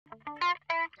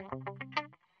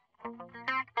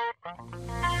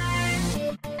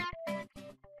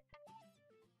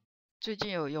最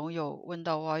近有泳友问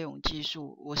到蛙泳技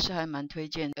术，我是还蛮推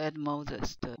荐 Ed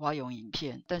Moses 的蛙泳影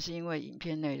片，但是因为影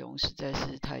片内容实在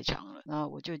是太长了，那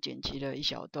我就剪辑了一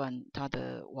小段他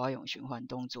的蛙泳循环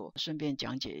动作，顺便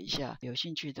讲解一下，有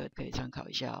兴趣的可以参考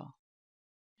一下哦。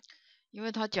因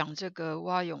为他讲这个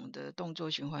蛙泳的动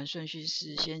作循环顺序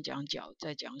是先讲脚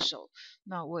再讲手，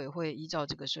那我也会依照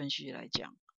这个顺序来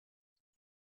讲。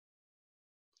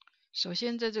首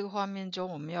先在这个画面中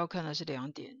我们要看的是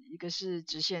2点，一个是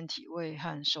直线体位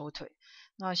和收腿。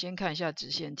那先看一下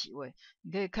直线体位，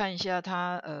你可以看一下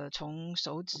它从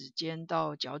手指尖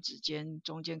到脚趾尖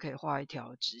中间可以画一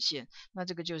条直线，那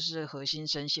这个就是核心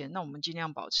伸线，那我们尽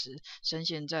量保持伸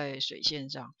线在水线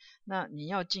上，那你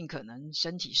要尽可能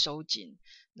身体收紧，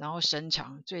然后伸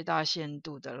长，最大限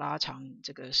度的拉长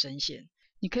这个伸线。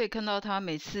你可以看到他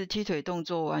每次踢腿动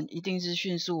作完一定是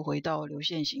迅速回到流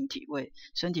线型体位，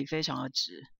身体非常的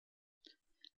直。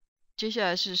接下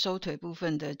来是收腿部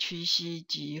分的屈膝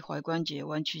及踝关节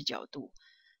弯曲角度，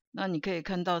那你可以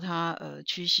看到他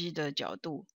屈膝的角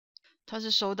度，它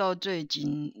是收到最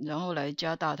紧，然后来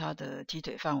加大它的踢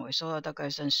腿范围，收到大概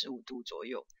35度左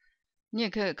右。你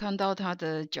也可以看到它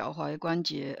的脚踝关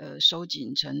节收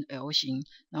紧成 L 型，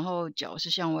然后脚是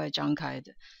向外张开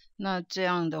的。那这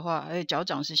样的话，脚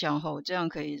掌是向后，这样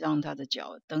可以让他的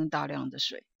脚蹬大量的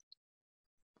水。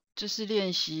这是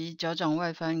练习脚掌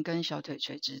外翻跟小腿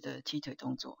垂直的踢腿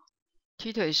动作。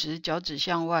踢腿时，脚趾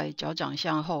向外，脚掌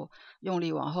向后，用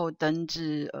力往后蹬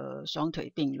至双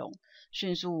腿并拢，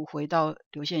迅速回到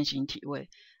流线型体位。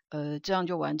这样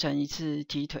就完成一次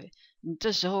踢腿。你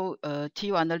这时候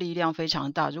踢完的力量非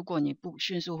常大，如果你不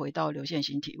迅速回到流线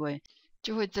型体位，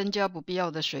就会增加不必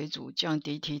要的水阻，降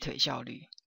低踢腿效率。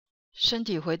身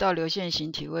体回到流线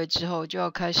型体位之后，就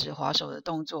要开始划手的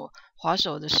动作。划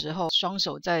手的时候，双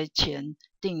手在前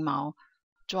定锚，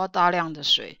抓大量的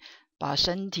水，把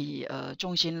身体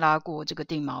重心拉过这个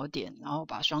定锚点，然后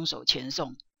把双手前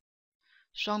送。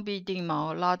双臂定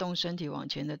锚，拉动身体往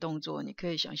前的动作，你可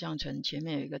以想象成前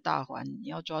面有一个大环，你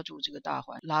要抓住这个大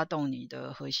环，拉动你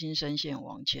的核心伸线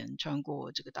往前，穿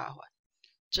过这个大环。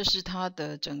这是它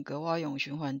的整个蛙泳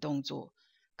循环动作。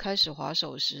开始划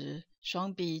手时，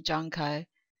双臂张开，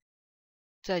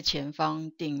在前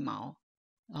方定锚，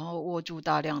然后握住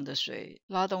大量的水，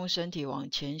拉动身体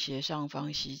往前斜上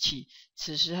方吸气。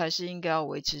此时还是应该要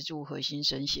维持住核心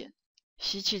伸线。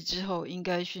吸气之后，应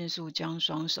该迅速将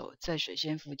双手在水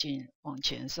线附近往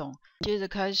前送，接着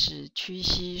开始屈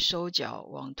膝收脚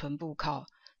往臀部靠。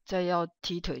在要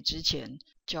踢腿之前，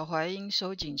脚踝应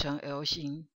收紧成 L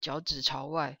型，脚趾朝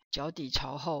外，脚底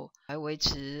朝后，来维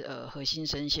持核心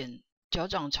伸线。脚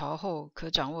掌朝后，可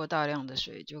掌握大量的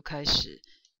水，就开始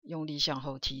用力向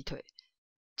后踢腿，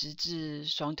直至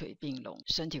双腿并拢，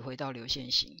身体回到流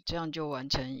线型，这样就完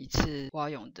成一次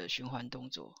蛙泳的循环动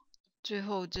作。最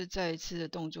后这再一次的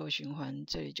动作循环，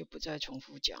这里就不再重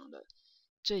复讲了。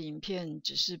这影片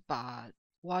只是把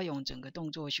蛙泳整个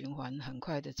动作循环很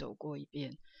快的走过一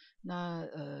遍，那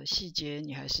细节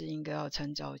你还是应该要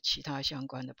参照其他相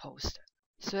关的 post。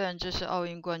虽然这是奥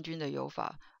运冠军的游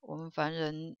法，我们凡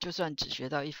人就算只学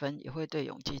到1分，也会对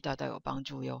泳技大大有帮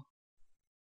助哟。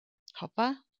好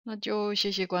吧，那就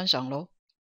谢谢观赏咯，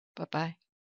拜拜。